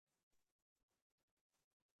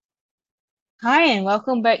Hi, and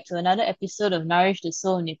welcome back to another episode of Nourish the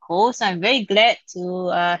Soul, Nicole. So I'm very glad to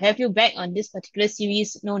have you back on this particular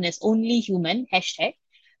series known as Only Human, hashtag.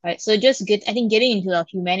 Right, so just I think getting into our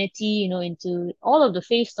humanity, into all of the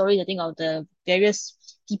faith stories, I think of the various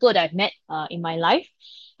people that I've met in my life.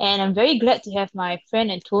 And I'm very glad to have my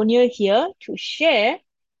friend Antonia here to share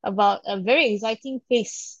about a very exciting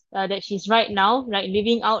phase that she's right now, right,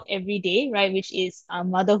 living out every day, right, which is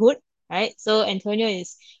motherhood, right? So Antonia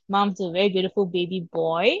is mom to a very beautiful baby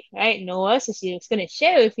boy, right? Noah. So she's gonna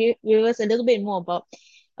share with us a little bit more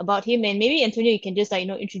about him, and maybe Antonia, you can just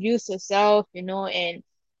introduce yourself, and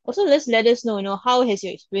also let us know, how has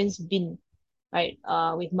your experience been, right?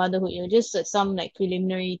 With motherhood, just some like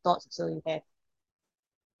preliminary thoughts so you have.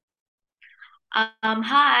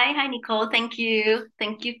 Hi, Nicole. Thank you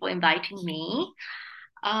for inviting me.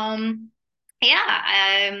 Um,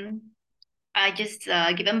 I just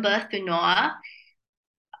given birth to Noah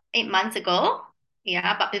 8 months ago.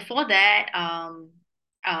 Yeah, but before that, I'm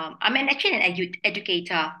actually an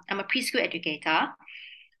educator. I'm a preschool educator.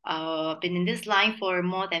 Been in this line for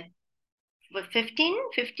more than 15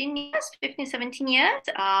 years, 15, 17 years.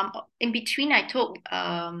 In between, I took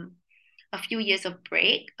a few years of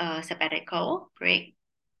break, sabbatical break.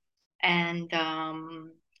 And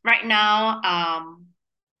right now,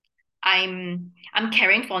 I'm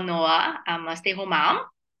caring for Noah. I'm a stay-home mom,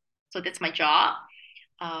 so that's my job.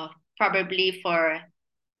 Uh, Probably for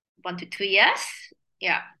 1 to 2 years.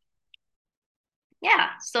 Yeah, yeah.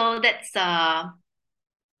 So that's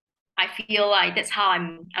I feel like that's how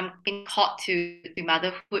I'm being called to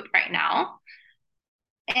motherhood right now.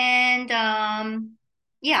 And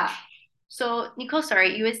yeah. So Nicole,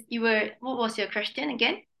 sorry, you were what was your question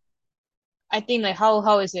again? I think like how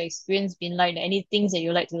has your experience been like? Any things that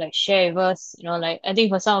you like to like share with us? Like I think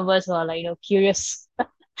for some of us who are like curious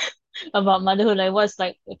about motherhood, like what's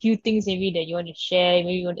like a few things maybe that you want to share,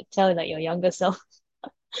 maybe you want to tell like your younger self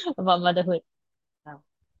about motherhood. Wow.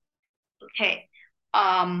 Okay.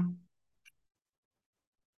 Um.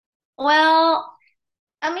 Well,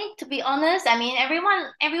 I mean, to be honest, I mean, everyone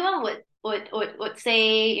would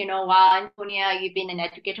say, wow, Antonia, you've been an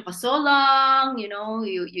educator for so long,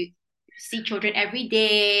 you see children every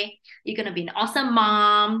day, you're gonna be an awesome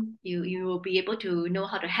mom, you will be able to know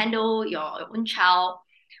how to handle your own child,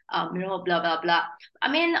 blah blah blah.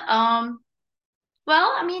 I mean,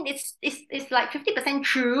 well, I mean, it's like 50%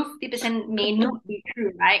 true, 50% may not be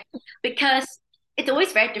true, right? Because it's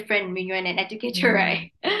always very different when you're an educator, Mm.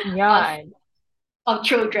 right? Of Yeah, of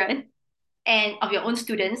children and of your own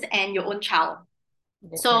students and your own child.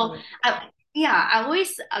 So definitely. I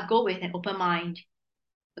always go with an open mind.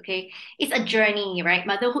 Okay, it's a journey, right?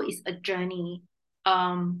 Motherhood is a journey.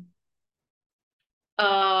 Um,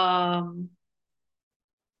 um,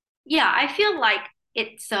 yeah, I feel like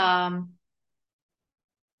it's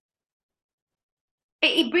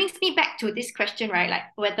it brings me back to this question, right? Like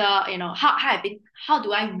whether how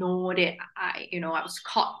do I know that I was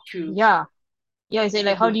called to Yeah. Yeah, is it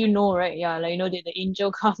like how do motherhood? you know, right? Yeah, like did the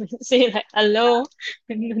angel come and say like hello?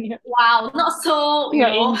 And then Wow, not so, your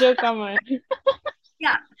angel come, right?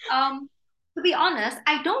 yeah. To be honest,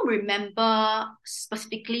 I don't remember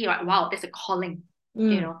specifically like, wow, there's a calling,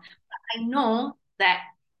 you Mm. know. But I know that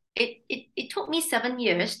it took me 7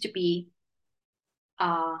 years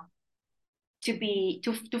uh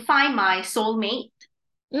to find my soulmate,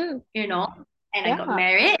 Mm. you know, and I got Yeah.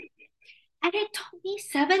 married. And it took me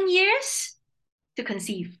 7 years to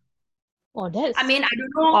conceive. Oh, I that's mean, I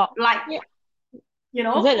don't know, wow. like, Yeah.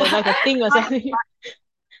 Is that like a thing or something?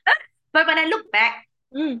 but when I look back,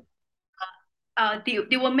 Mm.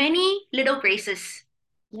 there were many little graces,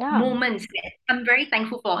 Yeah. moments that I'm very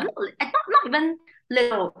thankful for. Not even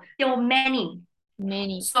little, there were many.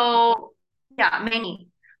 Many. So yeah,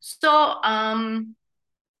 many. So I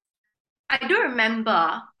do remember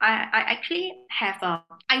I actually have a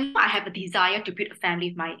I know I have a desire to build a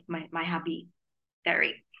family with my hubby,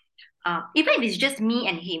 Derek. Even if it's just me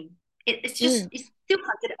and him, Mm. it's still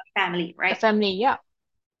considered a family, A right? family, yeah.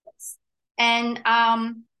 And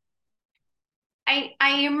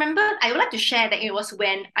I remember I would like to share that it was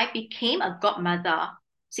when I became a godmother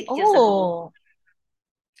 6 years ago. Oh.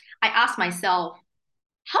 I asked myself,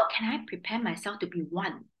 how can I prepare myself to be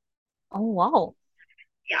one? Oh wow.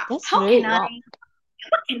 Yeah. That's really wow.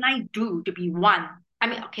 What can I do to be one? I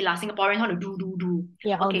mean, okay, lah, Singaporeans want to do.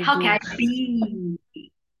 Yeah, how Okay, to how can do. I be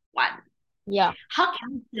one? Yeah. How can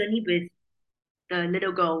I journey with the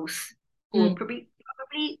little girls who are Mm. probably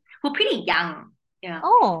who are pretty young? Yeah.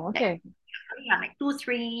 Oh, Like, okay. yeah, like two,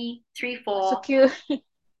 three, So four. cute.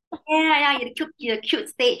 Yeah, the cute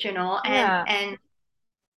stage, Yeah. and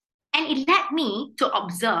it led me to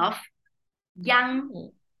observe young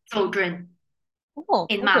Mm. children Oh,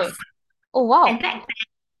 in mass. okay. Oh, And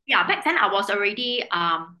wow. back then I was already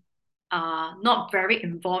not very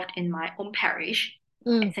involved in my own parish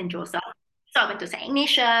Mm. at St. Joseph. So I went to St.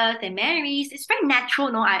 Ignatius and Mary's. It's very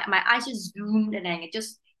natural, no? My eyes just zoomed and then I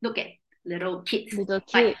just look at little kids. Little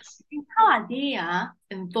Like, kids. how are they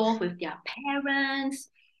involved with their parents?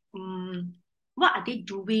 Um, what are they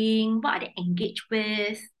doing? What are they engaged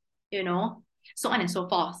with? You know, so on and so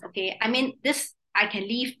forth. Okay. I mean, this I can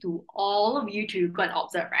leave to all of you to go and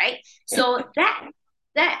observe, right? So that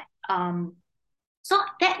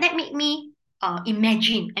that made me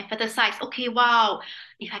imagine and fantasize, okay, wow,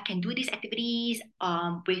 if I can do these activities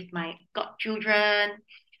with my godchildren,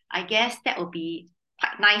 I guess that would be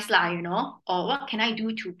quite nice lah, you know, or what can I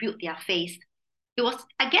do to build their faith?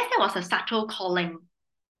 I guess that was a subtle calling.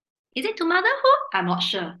 Is it to motherhood? I'm not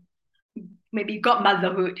sure. Maybe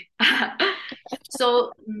godmotherhood.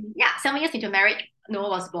 So yeah, 7 years into marriage, Noah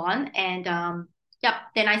was born, and yeah,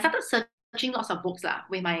 then I started searching lots of books lah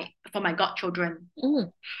with my for my godchildren.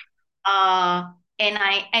 Mm. uh, and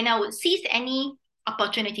I would seize any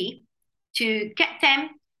opportunity to get them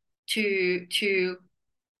to to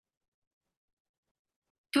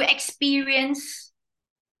to experience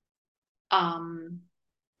um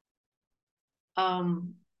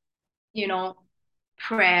um you know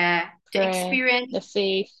prayer, to Prayer, experience, the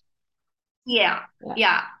faith. yeah, Yeah.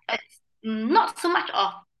 yeah, it's not so much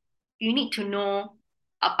of you need to know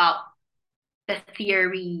about the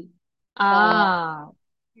theory, or Ah,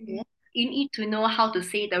 you know, you need to know how to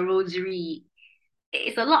say the rosary.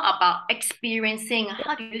 It's a lot about experiencing. yeah.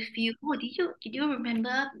 How do you feel? Oh, did you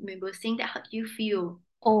remember saying that? How do you feel?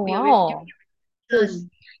 Oh, We are with you. wow. So it's,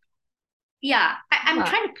 Yeah, I'm ah,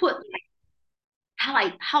 trying to put like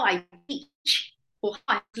how I teach or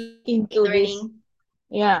how I see into this. learning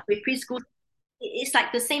Yeah. with preschool. It's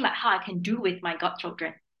like the same like how I can do with my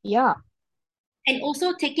godchildren, Yeah. and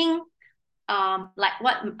also taking like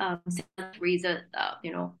what Teresa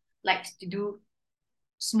likes to do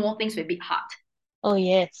small things with big heart. Oh,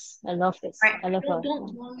 yes. I love this. Right? I love her.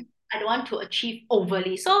 I don't want to achieve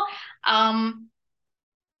overly. So um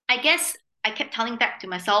I guess I kept telling that to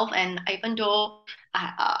myself, and even though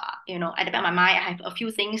at the back of my mind, I have a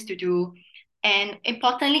few things to do, and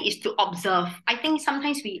importantly is to observe. I think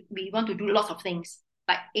sometimes we want to do lots of things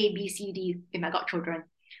like A, B, C, D with my godchildren,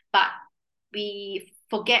 but we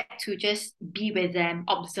forget to just be with them,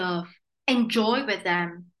 observe, enjoy with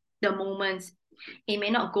them the moments. It may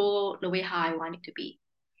not go the way how I want it to be.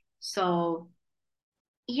 So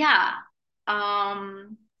yeah,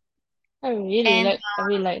 um, and I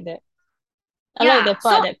really like that. I like yeah, that so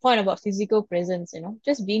part, that point about physical presence,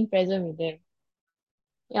 just being present with them.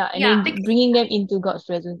 Yeah, and yeah, then bringing them into God's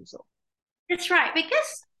presence. So, that's right.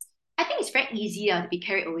 Because I think it's very easy to be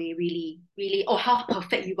carried away, really, really. Or how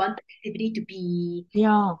perfect you want the activity to be,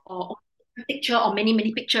 yeah. or a picture, or many,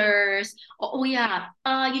 many pictures. Or oh yeah,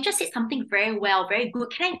 you just said something very well, very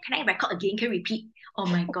good. Can I record again? Can you repeat? Oh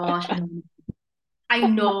my gosh, no. I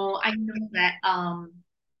know that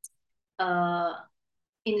uh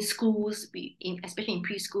in schools, especially in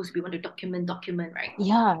preschools, we want to document, right?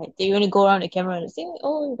 Yeah, they want to go around the camera and say,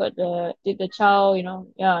 "Oh, you got did the child,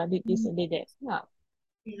 yeah, did this Mm. and did that." Yeah,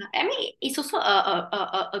 Yeah, I mean, it's also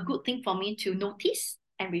a good thing for me to notice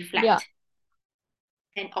and yeah. reflect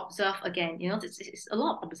and observe again. It's a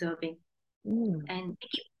lot of observing, Mm. and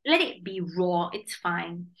let it be raw. It's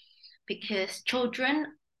fine because children,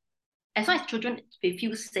 as long as children they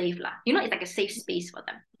feel safe lah. It's like a safe space for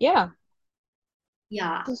them. Yeah.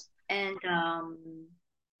 Yeah, Just, and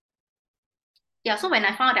yeah. So when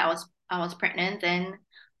I found out I was pregnant, then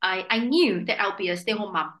I knew that I'll be a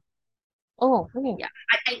stay-home mom. oh, okay. Yeah,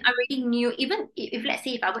 I already knew. Even if let's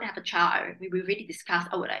say if I would have a child, we already discussed.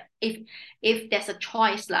 I would like if there's a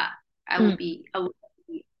choice lah, Mm, I would be a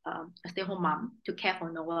stay-home mom to care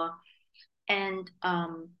for Noah, and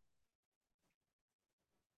and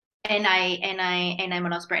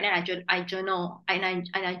when I was pregnant, I journal, and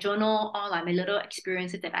I journal all like my little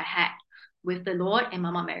experiences that I had with the Lord and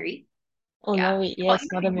Mama Mary. oh, Yeah, love it. or Yes, even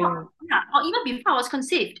Mother before, Mary. yeah, or even before I was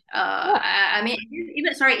conceived. Yeah. I mean,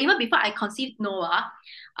 even before I conceived Noah,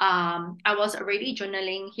 I was already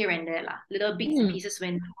journaling here and there lah, little bits and Mm, pieces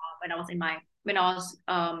when I was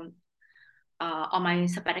on my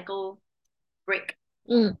sabbatical break.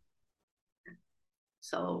 mm.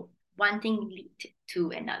 So one thing lead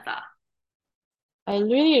to another. I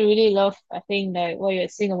really, really love, I think, like what you're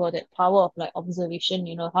saying about that power of like observation,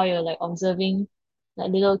 how you're like observing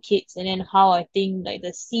like little kids, and then how I think like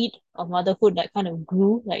the seed of motherhood like kind of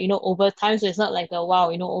grew, like, over time. So it's not like a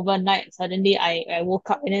wow, overnight suddenly I woke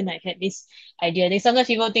up and then I had this idea. Then sometimes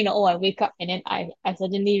people think that, oh, I wake up and then I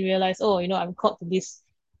suddenly realize, oh, I'm called to this,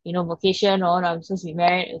 vocation, or I'm supposed to be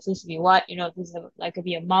married, I'm supposed to be what, I'm supposed to like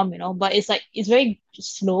be a mom, but it's like it's very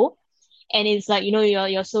slow, and it's like,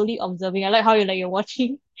 you're slowly observing. I like how you're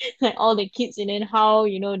watching like all the kids, and then how,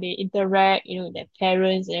 they interact, with their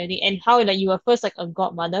parents and everything, and how like you were first like a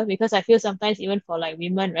godmother. Because I feel sometimes even for like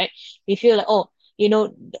women, right, we feel like, oh,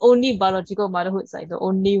 the only biological motherhood is like the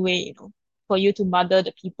only way, for you to mother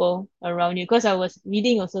the people around you. Because I was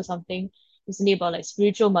reading also something recently about like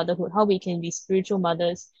spiritual motherhood, how we can be spiritual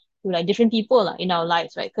mothers to like different people like in our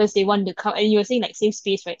lives, right? Because they want to come, and you were saying like safe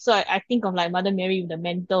space, right? So I think of like Mother Mary with the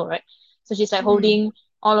mantle, right? So she's like Mm. holding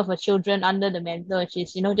all of her children under the mantle.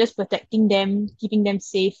 She's, just protecting them, keeping them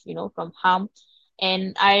safe, from harm.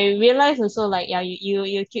 And I realized also like, yeah,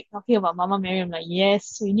 you keep talking about Mama Mary. I'm like,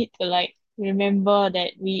 yes, we need to like remember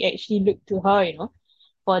that we actually look to her,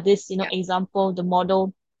 for this, Yeah. example, the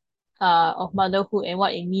model of motherhood and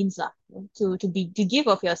what it means lah, to give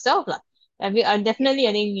of yourself lah. I Yeah. definitely,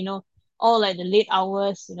 I think, all like the late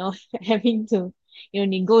hours, having to,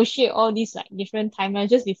 negotiate all these like different timelines.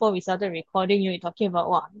 Just before we started recording, you're talking about,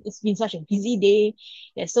 wow, it's been such a busy day,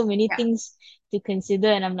 there's so many Yeah. things to consider.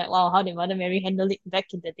 And I'm like, wow, how did Mother Mary handle it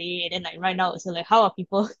back in the day? And then like right now, also like, how are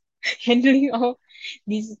people handling all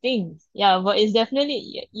these things? Yeah, but it's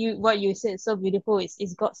definitely, you what you said is so beautiful.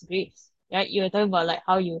 It's God's grace, right? You were talking about like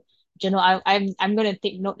how you journal. I'm gonna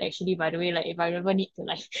take note actually, by the way, like if I ever need to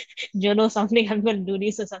like journal something, I'm gonna do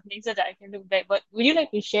this or something so that I can look back. But would you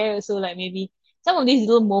like to share also like maybe some of these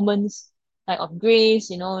little moments like of grace,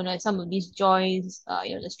 like some of these joys,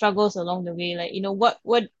 the struggles along the way, like,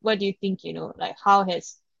 what do you think, like how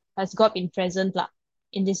has God been present lah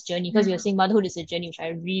in this journey? Because you're Mm. saying motherhood is a journey, which I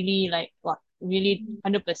really like, what, really Mm.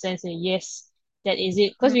 100% say yes, that is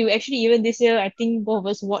it. Because Mm. we actually, even this year, I think both of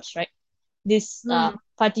us watched, right, this Mm.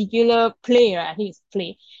 particular play, right? I think it's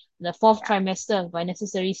play, the fourth Yeah. trimester by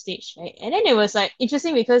Necessary Stage, right? And then it was like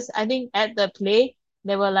interesting because I think at the play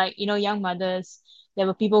there were like, young mothers, there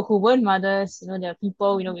were people who weren't mothers, there were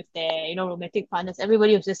people, Mm. with their, romantic partners.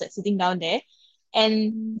 Everybody was just like sitting down there.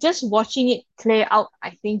 And Mm. just watching it play out,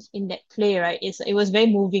 I think in that play, right, it was very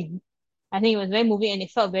moving. I think it was very moving and it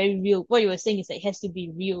felt very real. What you were saying is that it has to be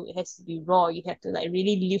real, it has to be raw. You have to like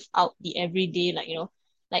really live out the everyday, like,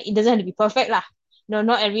 like it doesn't have to be perfect lah. No,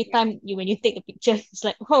 not every Yeah. time when you take a picture, it's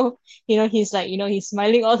like, oh, he's like, he's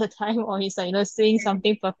smiling all the time, or he's like, saying Mm.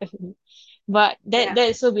 something perfectly. But that Yeah. that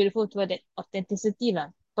is so beautiful to that authenticity lah.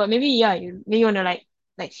 But maybe, yeah, you maybe wanna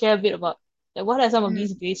like share a bit about like what are some of Mm.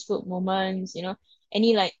 these graceful moments,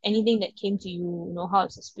 any like anything Mm. that came to you, how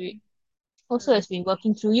has the spirit also Mm. has been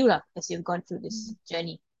working through you lah as you've gone through this Mm.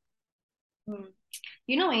 journey. Mm.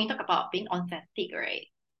 When you talk about being authentic, right?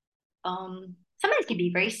 Sometimes it can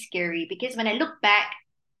be very scary because when I look back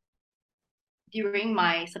during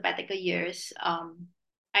my sabbatical years,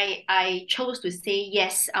 I chose to say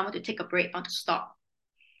yes. I want to take a break. I want to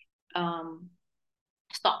um,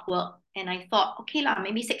 stop work. And I thought, okay lah,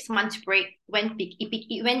 maybe 6 months break.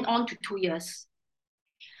 It went on to 2 years.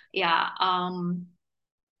 Yeah. And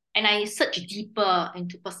I searched deeper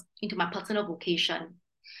into my personal vocation.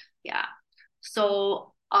 Yeah.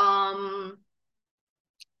 So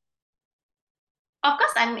of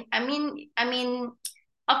course,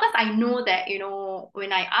 of course, I know that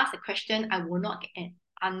when I ask a question, I will not get an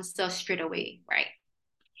answer straight away, right?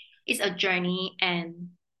 It's a journey,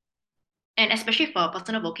 and especially for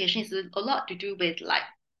personal vocation, it's a lot to do with like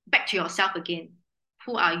back to yourself again.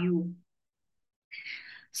 Who are you?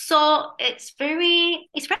 So it's very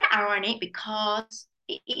ironic because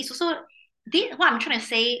it's also this what I'm trying to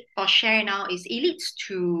say or share now is it leads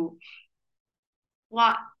to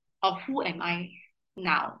what of who am I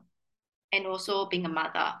now, and also being a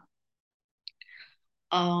mother.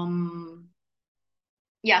 Um,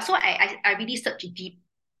 yeah, so I really search deep.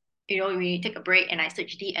 When you take a break and I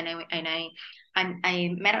search deep and I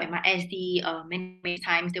met up with my SD many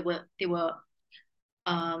times. They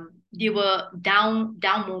were down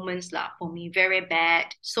moments lah for me, very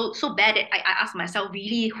bad. So bad that I asked myself,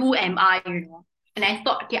 really, who am I? And I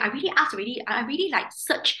thought, okay, I really like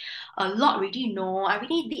search a lot, already, I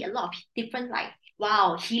really did a lot of different like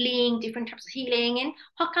wow healing, different types of healing, and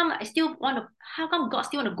how come God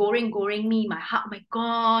still want to goreng me, my heart, oh my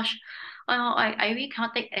gosh. I really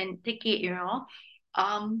can't take it.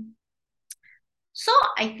 So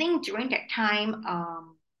I think during that time,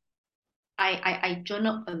 I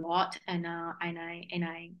journaled a lot, and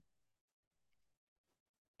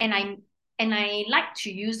I and I like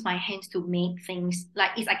to use my hands to make things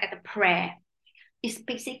like it's like a prayer. It's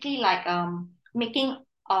basically like making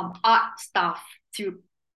art stuff through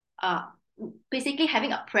uh basically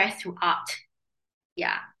having a prayer through art.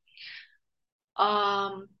 Yeah.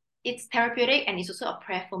 Um it's therapeutic and it's also a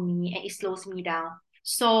prayer for me and it slows me down.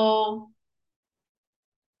 So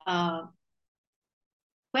uh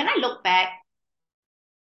when I look back,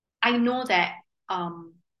 I know that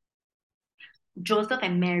Joseph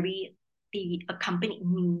and Mary they accompanied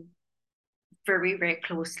me very, very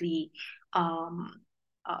closely. Um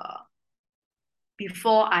uh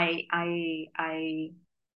before I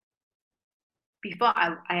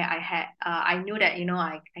had I knew that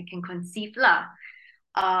I can conceive lah.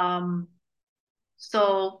 Um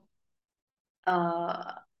so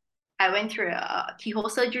uh I went through a keyhole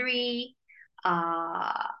surgery,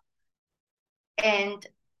 uh and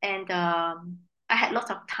I had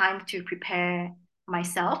lots of time to prepare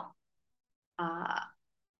myself. Uh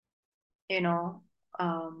you know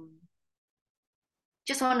um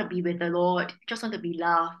just want to be with the Lord, just want to be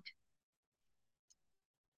loved.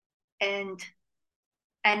 And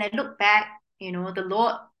I look back, the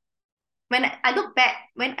Lord, when I look back,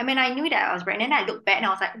 when I knew that I was pregnant, I look back and I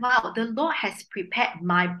was like, wow, the Lord has prepared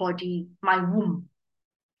my body, my womb.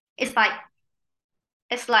 It's like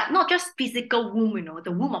not just physical womb,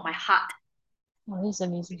 the womb of my heart. Oh, this is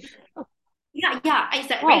amazing. Yeah, yeah, it's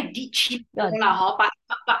like Wow. very deep chill Yeah, lah, but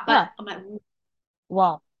yeah. I'm like,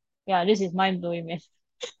 Wow. Yeah, this is mind blowing, man.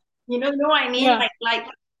 you know what I mean? Yeah,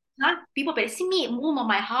 Huh? People be see me womb of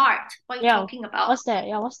my heart. What are you yeah. talking about? What's that?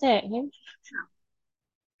 Yeah, what's that? Okay.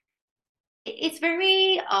 It's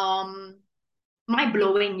very mind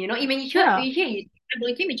blowing. Even Yeah. you hear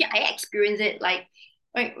it, I experience it like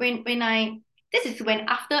when I this is when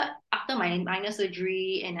after my minor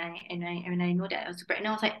surgery and I know that I was pregnant.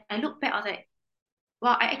 I was like, I look back, I was like,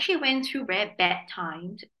 well, I actually went through very bad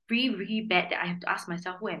times, really, really bad that I have to ask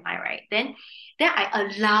myself, who am I, right? Then I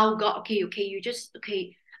allow God, okay, you just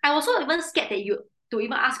okay. I was also even scared that you to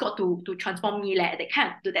even ask God to transform me like that kind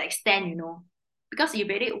of to that extent. Because you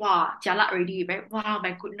really wow, jialat already, very wow,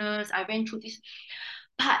 my goodness, I went through this.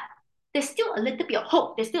 But there's still a little bit of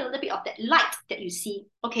hope. There's still a little bit of that light that you see.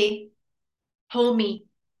 Okay, hold me.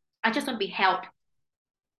 I just want to be held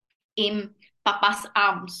in Papa's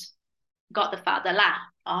arms, God the Father lah.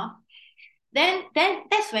 Then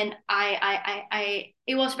that's when I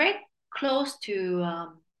it was very close to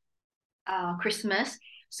Christmas.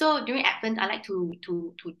 So during Advent, I like to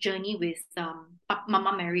journey with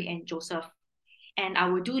Mama Mary and Joseph, and I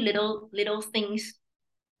will do little things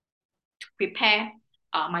to prepare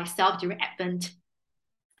myself during Advent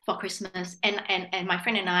for Christmas. And my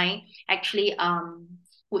friend and I actually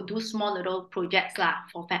would do small little projects lah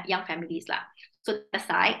for young families lah. So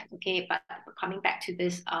aside, okay, but coming back to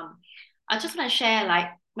this, I just want to share like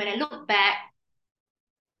when I look back,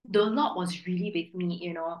 the Lord was really with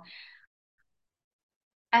me.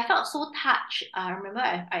 I felt so touched. I remember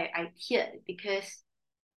I teared because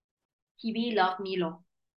He really loved me, Lord.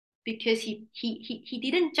 Because he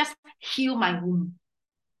didn't just heal my womb,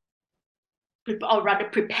 or rather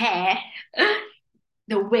prepare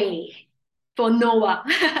the way for Noah.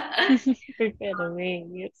 Prepare the way,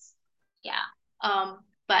 yes. Yeah.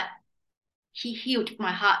 But He healed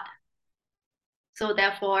my heart. So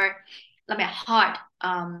therefore, like my heart,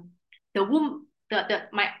 the womb, the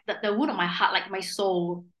wound of my heart, like my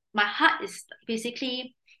soul, my heart is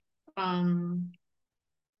basically um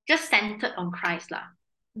just centered on Christ lah.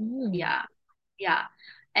 Mm. Yeah, yeah.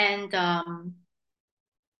 And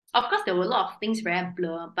of course there were a lot of things very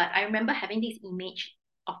blur, but I remember having this image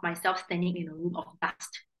of myself standing in a room of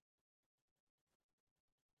dust.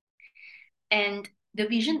 And the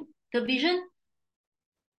vision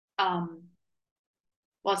um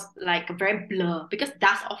was like a very blur because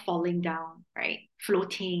dust all falling down, right?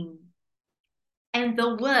 Floating. And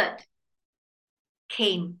the word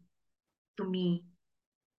came to me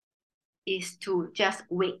is to just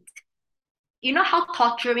wait. You know how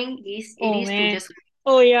torturing it Oh is to man. just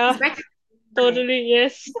Oh it's yeah, very totally,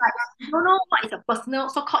 yes. it's like you don't know what is a personal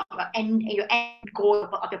so-called your end goal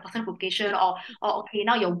of your personal vocation or okay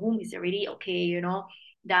now your womb is already okay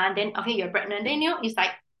done then okay you're pregnant then it's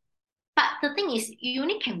like but the thing is you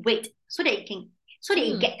only can wait so that it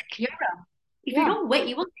Mm. gets clearer. If you Yeah, don't wait,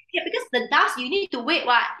 you won't get because the dust you need to wait.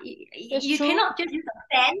 What that's you true. cannot just use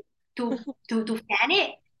a fan to fan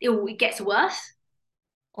it. It gets worse.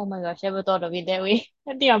 Oh my gosh, never thought of it that way.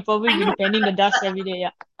 I think I've probably I know, been fanning the dust but every day.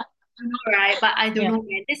 Yeah, I know, right? But I don't yeah, know,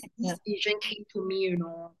 man. This yeah. this vision came to me,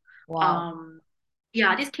 Wow. Um,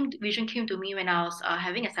 yeah, vision came to me when I was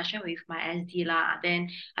having a session with my SD lah. Then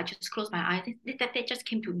I just closed my eyes. That just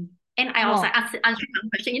came to me, And I was Oh, like answering one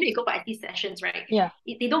question. You go for IT sessions, right? yeah,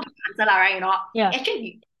 They don't give you answer, lah, right? yeah.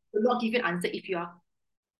 Actually, they will not give you an answer if if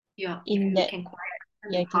In you that, can quiet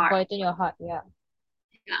yeah, your you can heart. quieten your heart. Yeah.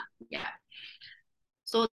 Yeah, yeah.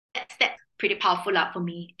 So that's pretty powerful lah for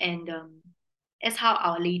me. And that's how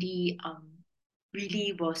Our Lady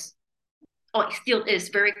really was, or it still is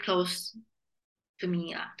very close to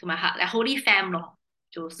me, to my heart. Like Holy Fam, lor,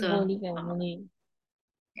 The Joseph. Holy Uh, Family.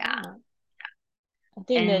 yeah. Yeah. I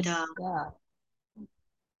think And that's, yeah.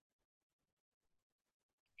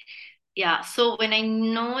 yeah, so when I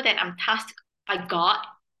know that I'm tasked by God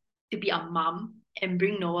to be a mom and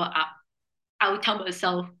bring Noah up, I will tell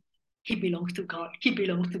myself, he belongs to God. He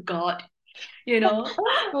belongs to God. You know,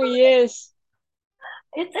 Oh, yes.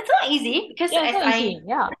 it's not easy because Yeah, it's not easy.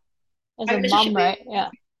 Yeah. As my a mom, relationship with, right? Yeah.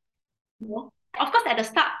 of course, at the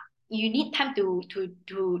start, you need time to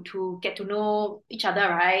get to know each other,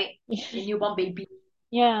 right? The newborn baby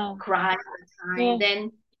Yeah. cry all the time. Yeah.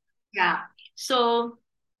 Then yeah, so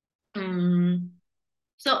um,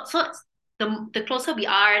 so the closer we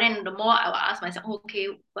are, then the more I will ask myself, "Oh, okay,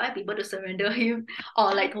 will I be able to surrender him,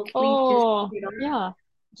 or like totally just Oh, yeah.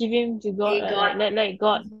 Give him to God. hey God, Let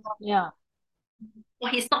God. Yeah.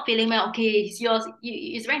 well, he's not feeling well. Okay, he's yours.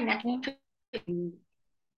 It's very natural. Yeah. You,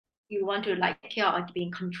 you want to like care or be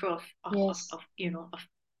in control Yes. of of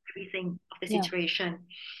everything of the Yeah. situation.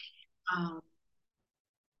 Um,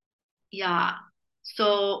 yeah.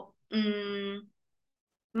 So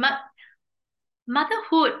mo-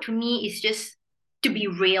 motherhood to me is just to be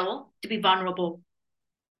real, to be vulnerable.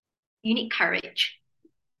 You need courage,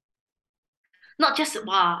 not just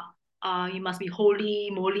wow. You must be holy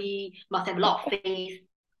moly, must have a lot of faith.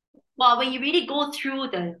 Well, when you really go through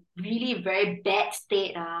the really very bad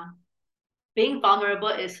state, being vulnerable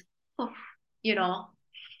is, oh, you know.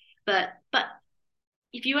 But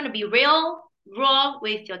if you want to be real, raw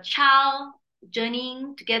with your child,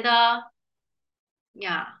 journeying together,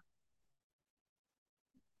 yeah,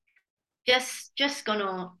 just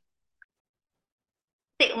gonna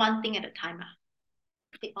take one thing at a time,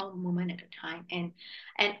 take one moment at a time, and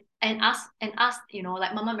and ask,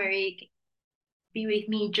 like Mama Mary, be with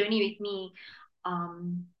me, journey with me.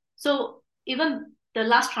 So even the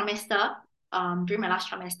last trimester, during my last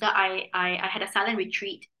trimester, I had a silent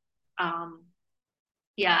retreat. Um,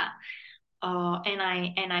 yeah, and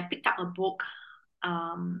I picked up a book,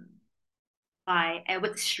 um, by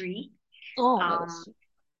Edward Sri. Oh, that Um, was.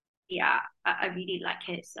 yeah, I really like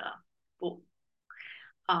his book.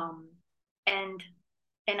 Um, and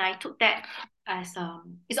and I took that as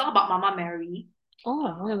it's all about Mama Mary. Oh,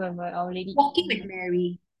 I Uh, remember Our Lady. Walking with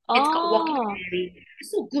Mary. It's called Walking with Oh. Mary.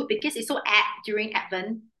 It's so good because it's so apt during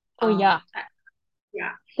Advent. Oh, yeah.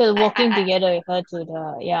 Yeah, Because I, walking I, I, together with her to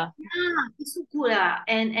the, yeah. yeah, it's so good.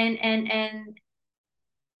 And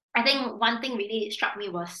I think one thing really struck me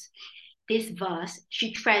was this verse.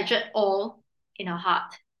 She treasured all in her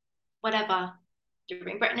heart, whatever,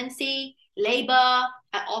 during pregnancy, labor,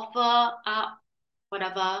 I offer up,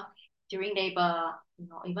 whatever, during labor,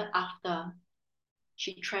 even after,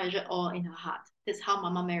 she treasured all in her heart. This is how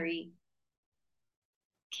Mama Mary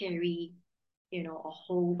carry, or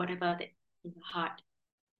hold whatever that in her heart.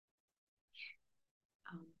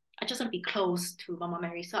 Um, I just want to be close to Mama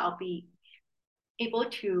Mary, so I'll be able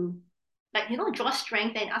to, like, draw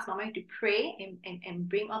strength and ask Mama Mary to pray and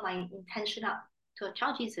bring all my intention up to a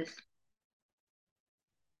child Jesus.